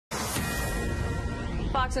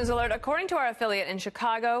Fox News Alert. According to our affiliate in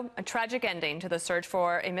Chicago, a tragic ending to the search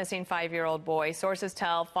for a missing 5-year-old boy. Sources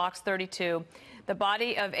tell Fox 32 the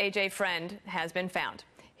body of AJ Freund has been found.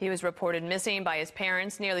 He was reported missing by his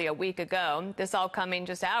parents nearly a week ago. This all coming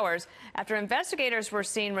just hours after investigators were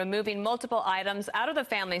seen removing multiple items out of the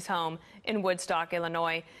family's home in Woodstock,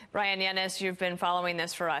 Illinois. Brian Yennis, you've been following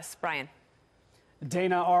this for us. Brian.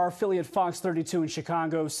 Dana, our affiliate Fox 32 in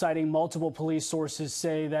Chicago, citing multiple police sources,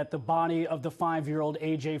 say that the body of the 5-year-old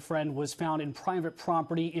AJ Freund was found in private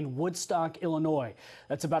property in Woodstock, Illinois.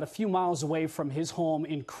 That's about a few miles away from his home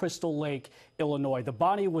in Crystal Lake, Illinois. The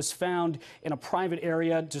body was found in a private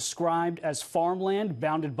area described as farmland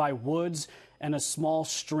bounded by woods and a small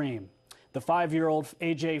stream. The 5-year-old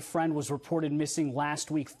AJ Freund was reported missing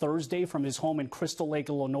last week Thursday from his home in Crystal Lake,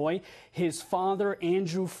 Illinois. His father,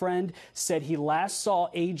 Andrew Freund, said he last saw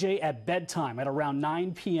AJ at bedtime at around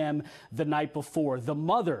 9 p.m. the night before. The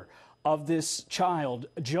mother of this child,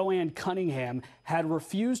 Joanne Cunningham, had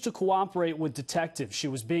refused to cooperate with detectives. She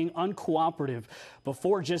was being uncooperative.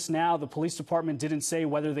 Before just now, the police department didn't say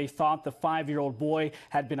whether they thought the 5-year-old boy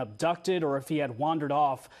had been abducted or if he had wandered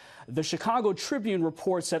off. The Chicago Tribune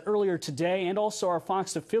reports that earlier today, and also our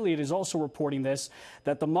Fox affiliate is also reporting this,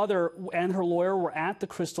 that the mother and her lawyer were at the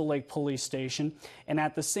Crystal Lake police station, and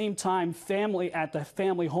at the same time, at the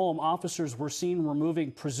family home, officers were seen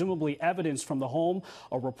removing presumably evidence from the home,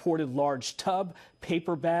 a reported large tub,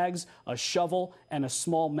 paper bags, a shovel, and a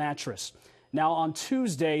small mattress. Now, on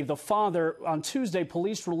Tuesday,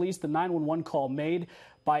 police released the 911 call made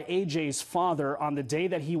by AJ's father on the day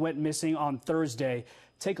that he went missing on Thursday.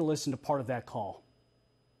 Take a listen to part of that call.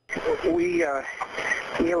 We have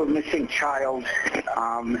a missing child.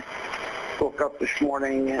 Woke up this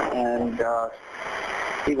morning and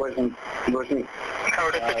he wasn't. How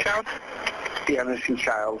old is the child? Yeah, missing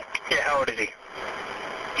child. Yeah, how old is he?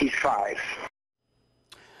 He's 5.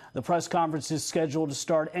 The press conference is scheduled to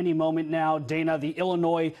start any moment now. Dana, the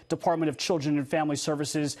Illinois Department of Children and Family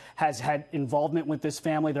Services has had involvement with this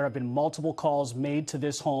family. There have been multiple calls made to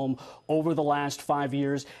this home over the last 5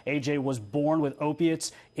 years. AJ was born with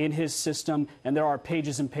opiates in his system, and there are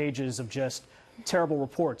pages and pages of just terrible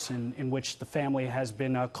reports in which the family has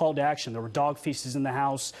been called to action. There were dog feces in the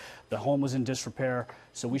house. The home was in disrepair.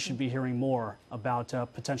 So we should be hearing more about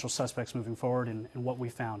potential suspects moving forward and what we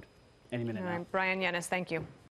found any minute now. Brian Yennis, thank you.